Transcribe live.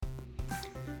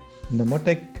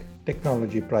Nomotech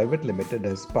Technology Private Limited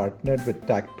has partnered with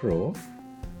TACPro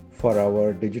for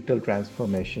our digital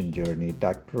transformation journey.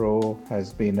 TACPro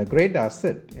has been a great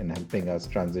asset in helping us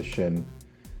transition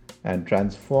and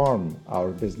transform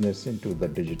our business into the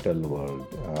digital world.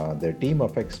 Their team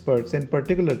of experts, in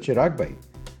particular Chirag Bhai,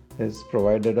 has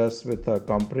provided us with a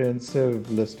comprehensive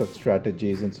list of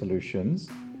strategies and solutions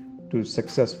to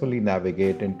successfully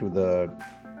navigate into the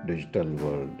digital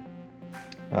world.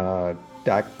 Uh,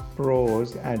 TAC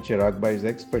Pros and Chirag Bhai's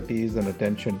expertise and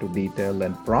attention to detail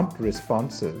and prompt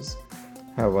responses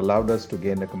have allowed us to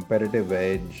gain a competitive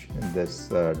edge in this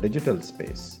digital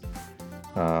space.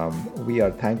 We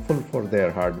are thankful for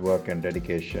their hard work and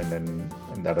dedication, and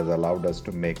that has allowed us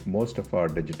to make most of our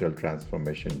digital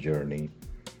transformation journey.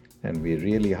 And we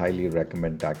really highly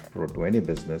recommend TAC Pro to any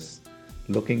business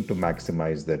looking to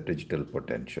maximize their digital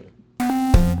potential.